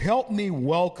Help me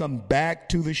welcome back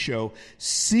to the show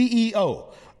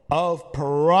CEO of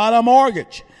Parada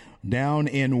Mortgage down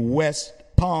in West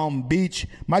Palm Beach,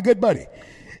 my good buddy,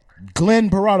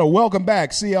 Glenn Parada. Welcome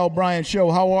back, CL Bryant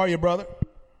Show. How are you, brother?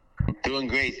 Doing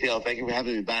great, CL. Thank you for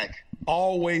having me back.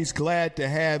 Always glad to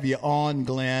have you on,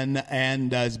 Glenn,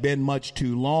 and it's been much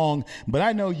too long, but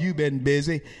I know you've been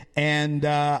busy, and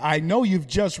I know you've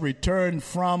just returned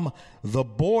from the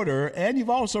border, and you've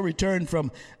also returned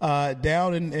from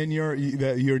down in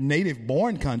your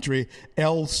native-born country,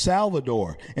 El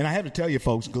Salvador. And I have to tell you,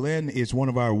 folks, Glenn is one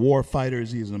of our war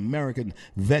fighters. He's an American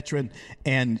veteran,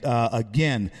 and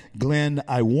again, Glenn,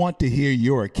 I want to hear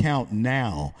your account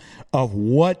now of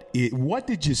what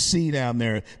did you see down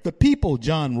there? The people,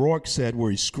 John Rourke said,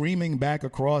 were screaming back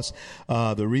across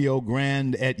the Rio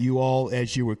Grande at you all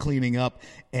as you were cleaning up,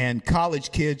 and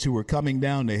college kids who were coming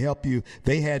down to help you,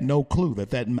 they had no clue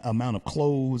that amount of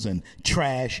clothes and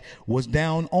trash was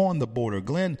down on the border.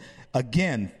 Glenn,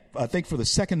 again, I think for the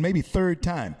second, maybe third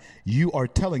time, you are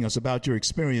telling us about your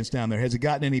experience down there. Has it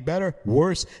gotten any better,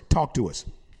 worse? Talk to us.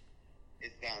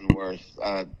 It's gotten worse.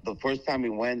 The first time we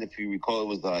went, if you recall,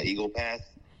 it was Eagle Pass,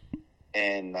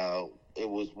 and it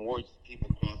was more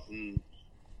people crossing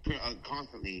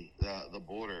constantly the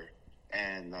border,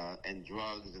 and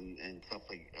drugs and stuff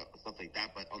like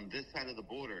that. But on this side of the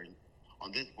border,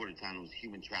 on this border town, it was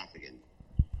human trafficking.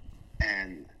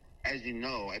 And as you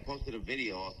know, I posted a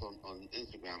video also on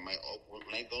Instagram. When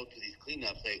I go to these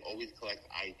cleanups, I always collect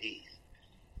IDs.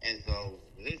 And so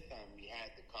this time we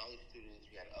had the college students,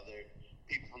 we had other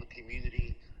people from the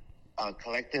community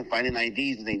collecting, finding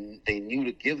IDs, and they knew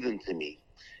to give them to me.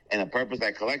 And the purpose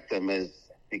I collect them is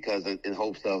because in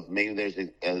hopes of maybe there's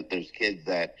kids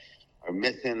that are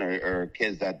missing or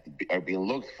kids that are being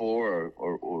looked for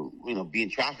or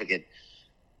being trafficked.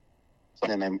 So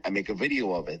then I make a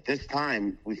video of it. This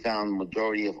time we found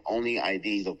majority of only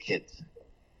IDs of kids.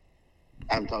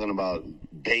 I'm talking about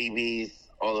babies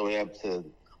all the way up to,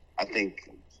 I think,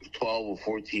 12 or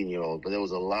 14-year-old. But there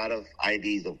was a lot of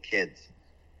IDs of kids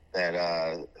that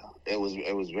it was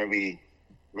very,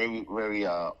 very, very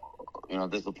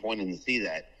disappointing to see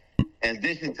that. In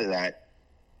addition to that,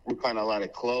 we found a lot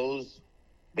of clothes,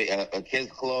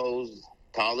 kids' clothes,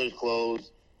 toddlers'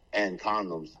 clothes, and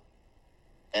condoms,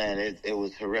 and it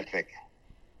was horrific.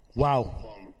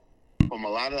 Wow. From a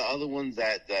lot of the other ones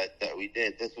that we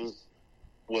did, this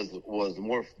was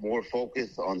more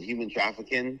focused on human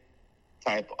trafficking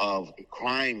type of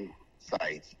crime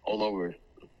sites all over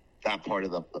that part of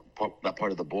the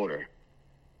border.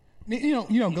 You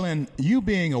know, Glenn, you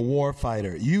being a war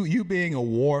fighter, you being a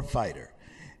war fighter,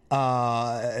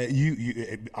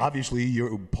 you obviously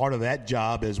you're part of that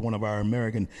job as one of our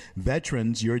American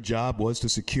veterans. Your job was to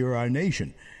secure our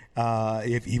nation.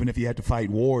 Even if you had to fight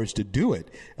wars to do it,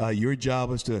 your job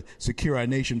was to secure our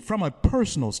nation. From a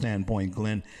personal standpoint,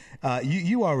 Glenn,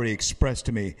 you already expressed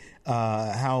to me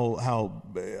how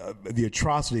the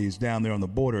atrocities down there on the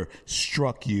border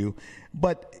struck you.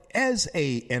 But as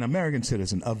an American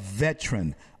citizen, a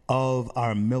veteran of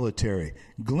our military,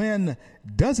 Glenn,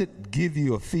 does it give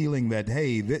you a feeling that,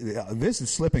 hey, this is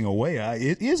slipping away?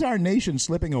 Is our nation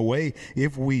slipping away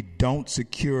if we don't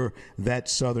secure that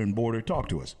southern border? Talk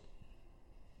to us.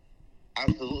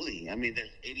 Absolutely. I mean,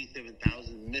 there's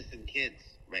 87,000 missing kids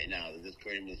right now that this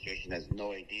current administration has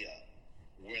no idea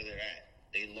where they're at.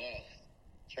 They lost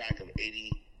track of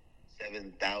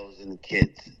 87,000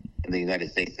 kids in the United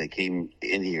States that came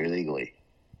in here illegally.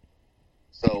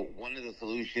 So one of the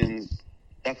solutions,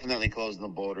 definitely closing the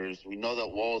borders. We know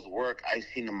that walls work. I've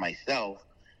seen them myself,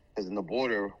 because in the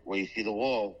border where you see the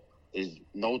wall, there's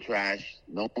no trash.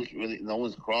 No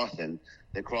one's crossing.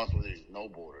 They cross where there's no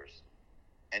borders.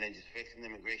 And then just fixing the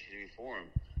immigration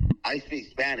reform. I speak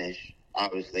Spanish,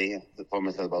 obviously, from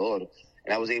El Salvador,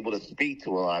 and I was able to speak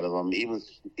to a lot of them, even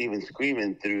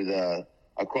screaming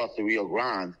across the Rio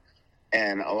Grande.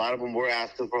 And a lot of them were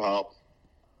asking for help.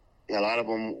 A lot of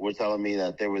them were telling me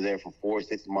that they were there for 4 or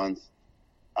 6 months.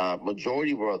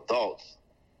 Majority were adults,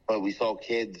 but we saw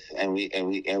kids and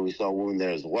we saw women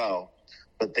there as well.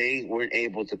 But they weren't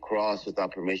able to cross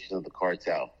without permission of the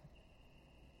cartel.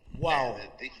 Wow.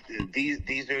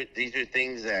 These are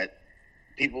things that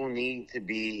people need to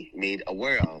be made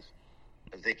aware of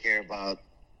if they care about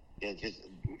just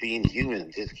being human.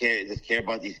 Just care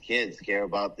about these kids. Care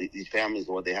about these families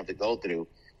and what they have to go through.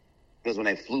 Because when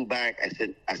I flew back,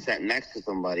 I sat next to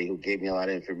somebody who gave me a lot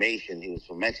of information. He was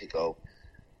from Mexico,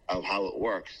 of how it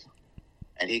works,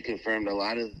 and he confirmed a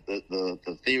lot of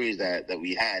the theories that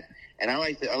we had. And I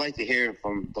like to hear it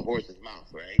from the horse's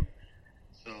mouth, right?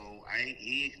 So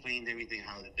he explained everything,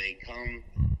 how they come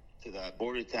to the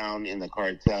border town in the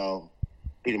cartel,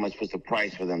 pretty much puts a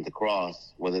price for them to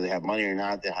cross. Whether they have money or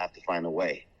not, they'll have to find a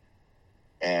way.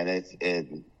 And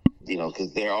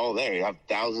because they're all there. You have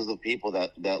thousands of people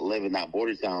that live in that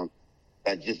border town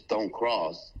that just don't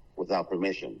cross without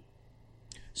permission.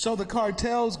 So the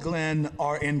cartels, Glenn,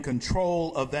 are in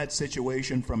control of that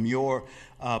situation from your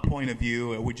point of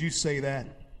view. Would you say that?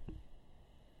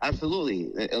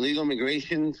 Absolutely. Illegal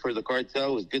immigration for the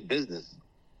cartel is good business.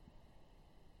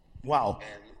 Wow.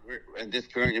 And this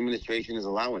current administration is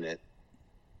allowing it.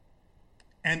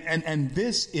 And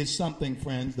this is something,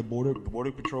 friends, the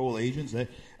border patrol agents.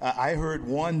 I heard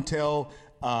one tell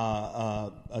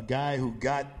a guy who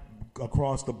got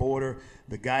across the border.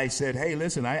 The guy said, "Hey,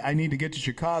 listen, I need to get to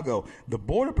Chicago." The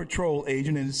border patrol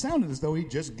agent, and it sounded as though he'd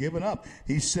just given up.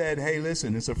 He said, "Hey,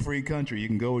 listen, it's a free country. You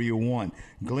can go where you want."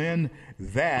 Glenn,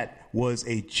 that was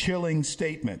a chilling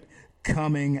statement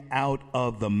coming out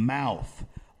of the mouth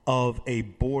of a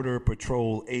border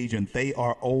patrol agent. They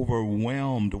are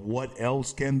overwhelmed. What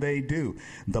else can they do?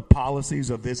 The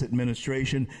policies of this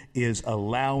administration is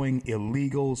allowing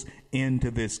illegals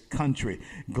into this country.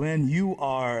 Glenn, you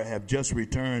have just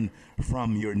returned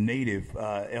from your native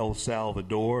El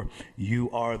Salvador. You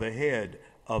are the head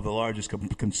of the largest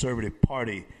conservative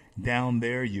party down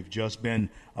there. You've just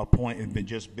been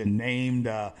named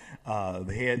the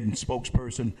head and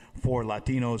spokesperson for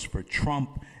Latinos for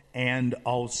Trump. And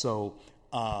also,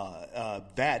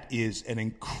 that is an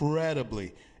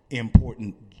incredibly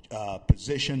important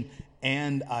position.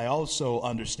 And I also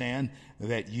understand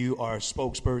that you are a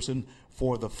spokesperson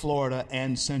for the Florida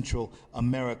and Central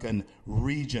American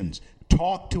regions.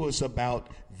 Talk to us about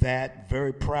that.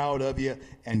 Very proud of you,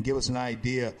 and give us an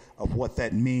idea of what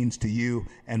that means to you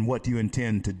and what you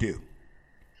intend to do.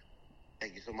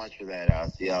 Thank you so much for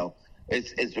that, CL.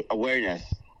 It's awareness.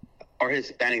 Our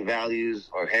Hispanic values,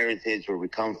 our heritage, where we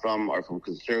come from, are from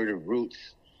conservative roots.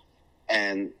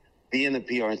 And being the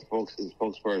PR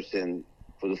spokesperson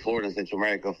for the Florida and Central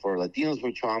America for Latinos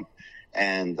for Trump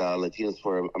and Latinos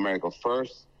for America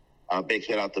First, big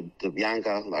shout out to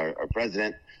Bianca, our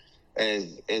president,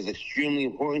 is extremely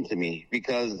important to me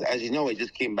because, as you know, I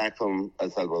just came back from El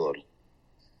Salvador.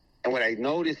 And what I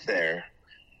noticed there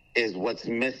is what's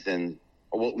missing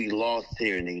or what we lost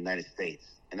here in the United States.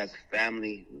 And that's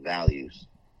family values.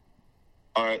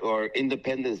 Our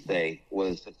Independence Day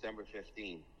was September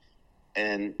 15th.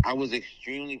 And I was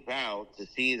extremely proud to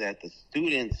see that the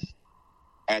students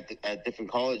at different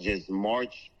colleges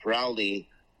marched proudly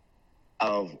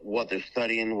of what they're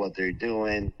studying, what they're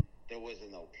doing. There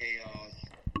wasn't no chaos.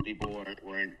 People weren't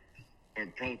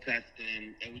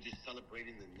protesting. They were just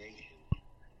celebrating the nation.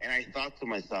 And I thought to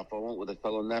myself, I went with a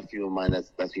fellow nephew of mine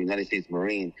that's a United States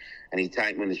Marine, and he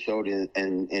tapped me on the shoulder,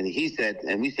 and he said,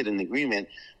 and we said in agreement,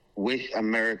 wish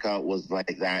America was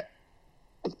like that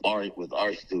with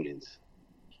our students.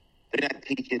 They're not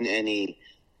teaching any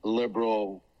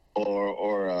liberal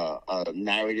or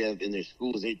narrative in their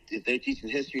schools. If they're teaching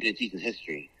history, they're teaching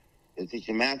history. They're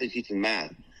teaching math, they're teaching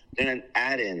math. They're not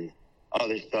adding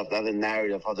other stuff, other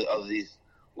narrative, other these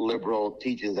liberal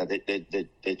teachings that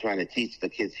they're trying to teach the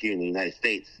kids here in the United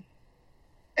States.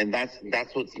 And that's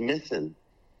what's missing.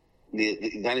 The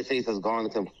United States has gone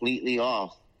completely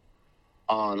off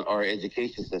on our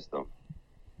education system.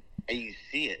 And you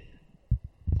see it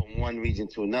from one region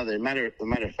to another. Matter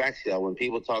of fact, when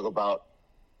people talk about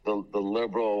the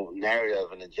liberal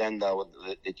narrative and agenda,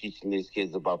 they're teaching these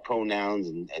kids about pronouns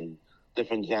and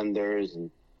different genders and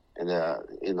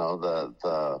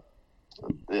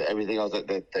everything else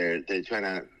that they're trying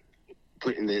to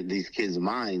put in these kids'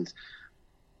 minds.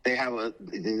 The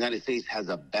United States has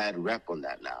a bad rep on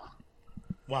that now.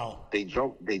 Wow. They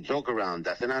joke around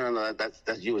that. No,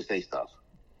 that's USA stuff.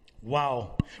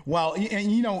 Wow.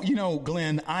 And you know,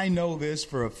 Glenn, I know this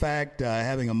for a fact,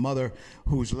 having a mother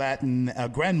who's Latin, a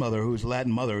grandmother who's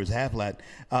Latin, mother who's half Latin,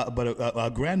 but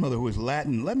a grandmother who is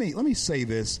Latin. Let me say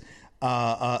this,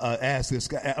 ask this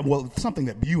guy, something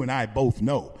that you and I both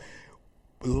know.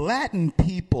 Latin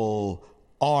people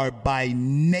are by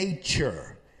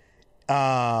nature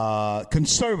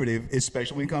conservative,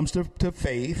 especially when it comes to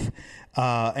faith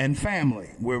and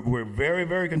family. We're very,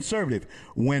 very conservative.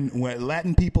 When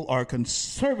Latin people are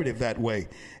conservative that way,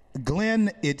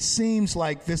 Glenn, it seems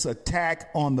like this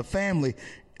attack on the family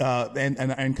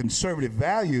and conservative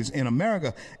values in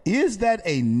America, is that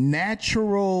a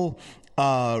natural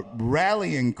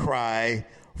rallying cry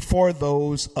for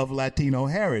those of Latino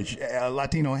heritage?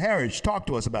 Talk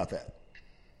to us about that.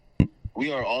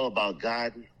 We are all about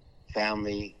God,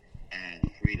 family,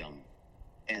 and freedom.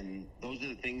 And those are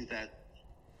the things that,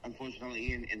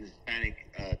 unfortunately, in Hispanic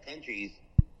countries,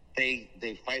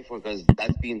 they fight for because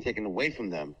that's being taken away from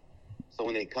them. So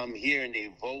when they come here and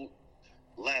they vote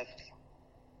left,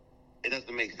 it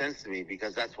doesn't make sense to me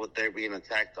because that's what they're being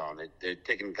attacked on. They're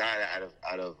taking God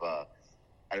out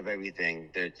of everything.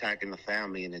 They're attacking the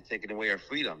family and they're taking away our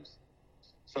freedoms.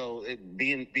 So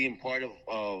being part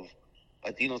of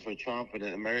Latinos for Trump and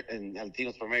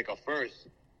Latinos for America First,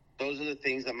 those are the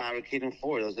things I'm advocating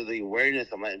for. Those are the awareness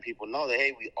I'm letting people know that,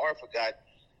 hey, we are for God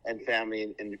and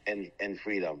family and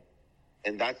freedom.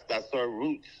 And that's our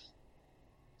roots.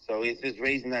 So it's just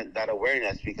raising that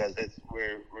awareness because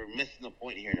we're missing the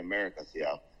point here in America, see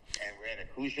how? And we're at a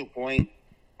crucial point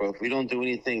where if we don't do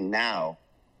anything now,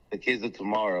 the kids of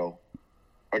tomorrow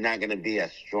are not going to be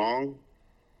as strong.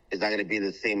 It's not going to be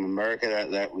the same America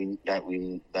that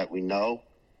we know,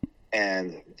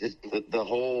 and just the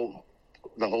whole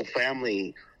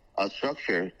family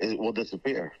structure will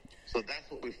disappear. So that's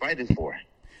what we're fighting for.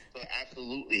 So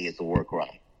absolutely, it's a war crime.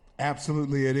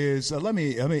 Absolutely, it is. Let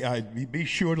me be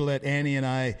sure to let Annie and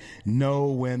I know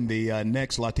when the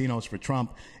next Latinos for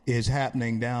Trump is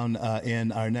happening down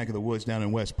in our neck of the woods down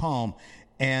in West Palm.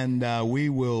 And we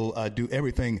will do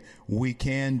everything we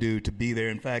can do to be there.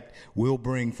 In fact, we'll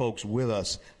bring folks with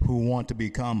us who want to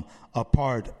become a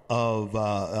part of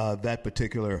that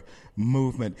particular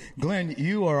movement. Glenn,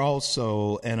 you are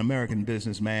also an American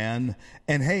businessman.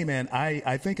 And hey, man,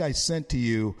 I think I sent to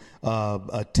you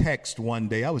a text one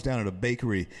day. I was down at a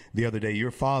bakery the other day. Your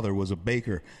father was a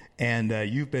baker. And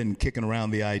you've been kicking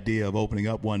around the idea of opening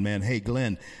up one, man. Hey,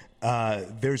 Glenn.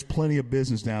 There's plenty of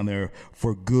business down there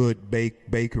for good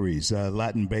bakeries,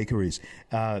 Latin bakeries.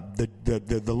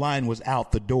 The line was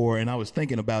out the door, and I was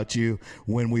thinking about you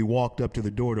when we walked up to the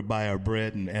door to buy our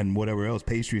bread and whatever else,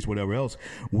 pastries, whatever else.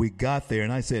 We got there,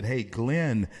 and I said, "Hey,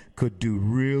 Glenn could do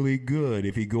really good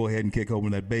if he go ahead and kick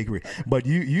open that bakery." But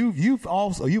you've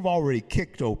already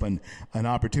kicked open an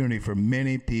opportunity for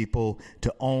many people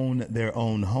to own their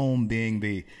own home, being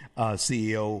the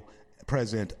CEO.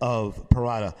 President of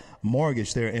Parada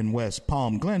Mortgage there in West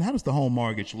Palm. Glenn, how does the home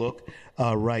mortgage look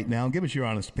right now? Give us your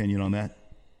honest opinion on that.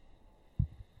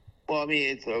 Well, I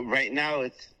mean, it's right now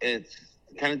it's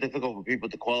kind of difficult for people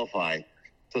to qualify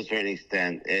to a certain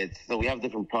extent. So we have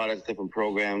different products, different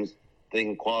programs they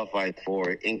can qualify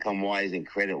for income-wise and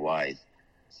credit-wise.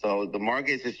 So the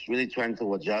market is just really trying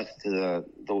to adjust to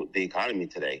the economy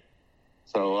today.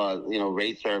 So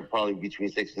rates are probably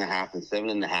between 6.5 and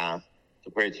 7.5.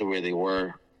 Compared to where they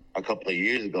were a couple of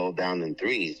years ago, down in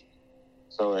 3s.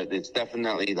 So it's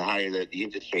definitely the higher the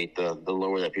interest rate, the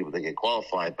lower that people can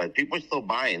qualify. But people are still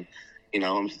buying.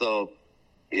 I'm still,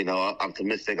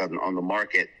 optimistic on the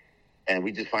market. And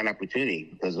we just find opportunity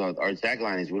because our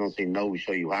tagline is we don't say no, we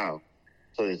show you how.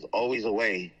 So there's always a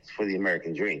way for the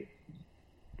American dream.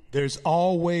 There's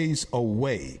always a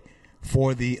way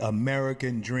for the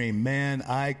American dream. Man,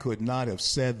 I could not have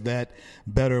said that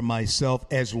better myself.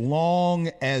 As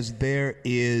long as there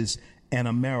is an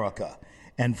America.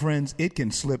 And friends, it can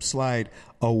slide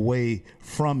away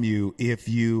from you if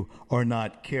you are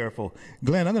not careful.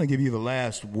 Glenn, I'm going to give you the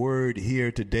last word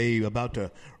here today. You're about to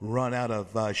run out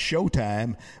of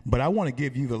showtime, but I want to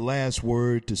give you the last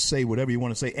word to say whatever you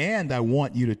want to say. And I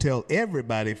want you to tell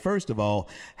everybody, first of all,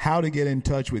 how to get in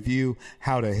touch with you,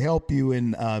 how to help you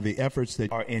in the efforts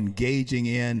that are engaging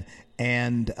in,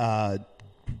 and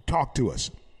talk to us.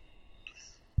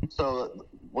 So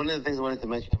one of the things I wanted to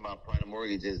mention about Parada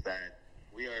Mortgage is that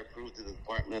we are approved to the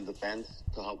Department of Defense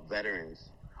to help veterans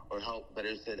or help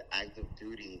better said active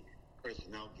duty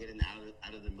personnel getting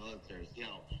out of the military.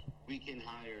 We can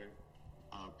hire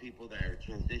people that are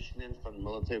transitioning from the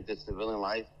military to civilian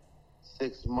life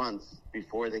 6 months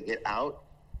before they get out.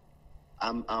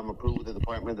 I'm approved with the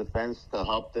Department of Defense to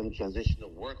help them transition to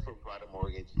work for Parada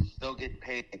Mortgage, still get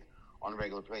paid on a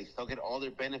regular basis, still get all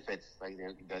their benefits like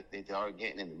they are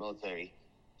getting in the military,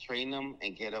 train them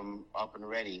and get them up and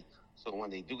ready. So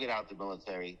when they do get out the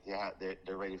military,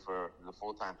 they're ready for the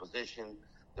full-time position.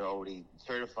 They're already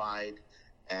certified,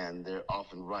 and they're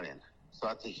off and running. So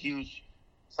that's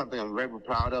something I'm very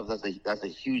proud of. That's a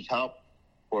huge help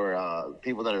for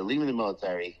people that are leaving the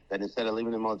military, that instead of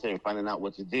leaving the military and finding out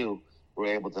what to do,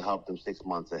 we're able to help them 6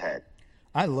 months ahead.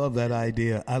 I love that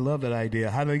idea.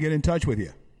 How do they get in touch with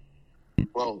you?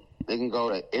 Well, they can go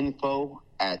to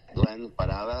info@Glenn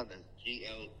Parada. That's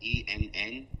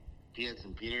GLENN. P.S.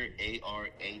 and Peter,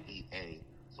 ARADA.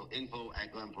 So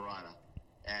info@Glenn Parada.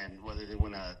 And whether they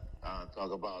want to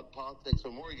talk about politics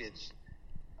or mortgage,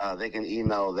 they can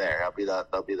email there.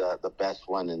 That'll be the best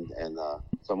one, and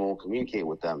someone will communicate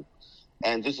with them.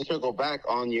 And just to circle back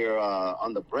on your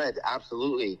on the bread,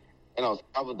 absolutely. In El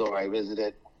Salvador, I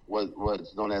visited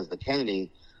what's known as the Kennedy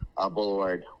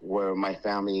Boulevard, where my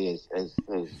family is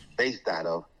based out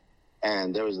of.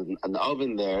 And there was an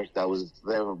oven there that was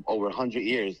there for over 100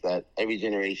 years that every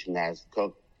generation has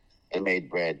cooked and made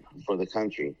bread for the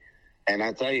country. And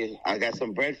I tell you, I got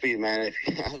some bread for you, man. If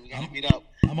we got to meet up,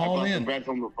 I'm all I brought in. some bread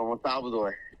from El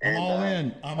Salvador. I'm all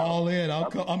in. I'm all in.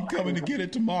 I'm coming to get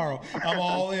it tomorrow. I'm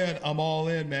all in. I'm all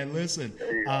in, man. Listen,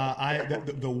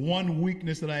 the one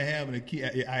weakness that I have, and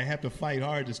I have to fight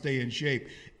hard to stay in shape,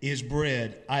 is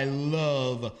bread. I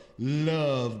love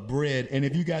bread, and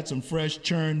if you got some fresh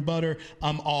churned butter,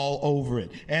 I'm all over it.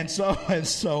 And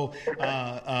so,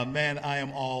 man, I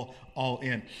am all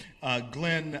in.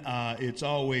 Glenn, it's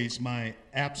always my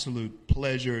absolute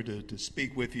pleasure to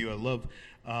speak with you. I love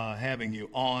having you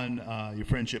on. Your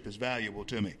friendship is valuable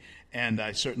to me, and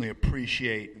I certainly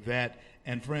appreciate that.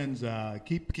 And friends,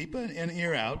 keep an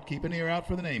ear out. Keep an ear out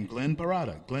for the name, Glenn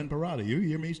Parada. Glenn Parada. You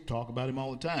hear me talk about him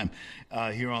all the time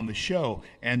here on the show,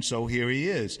 and so here he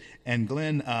is. And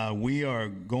Glenn, we are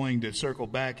going to circle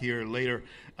back here later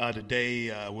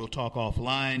today. We'll talk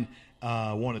offline.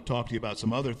 I want to talk to you about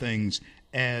some other things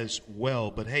as well.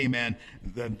 But hey, man,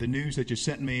 the news that you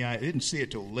sent me, I didn't see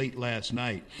it till late last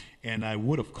night, and I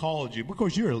would have called you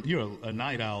because you're a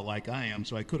night owl like I am,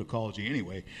 so I could have called you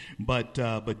anyway. But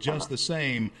just the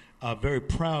same, very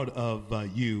proud of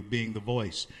you being the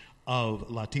voice of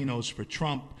Latinos for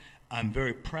Trump. I'm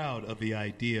very proud of the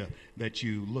idea that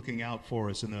you looking out for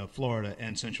us in the Florida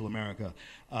and Central America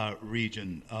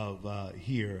region of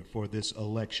here for this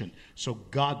election. So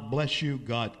God bless you.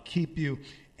 God keep you.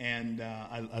 And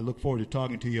I look forward to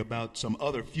talking to you about some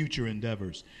other future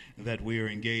endeavors that we are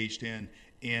engaged in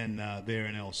there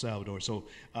in El Salvador. So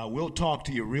we'll talk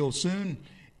to you real soon,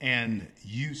 and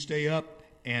you stay up,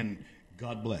 and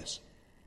God bless.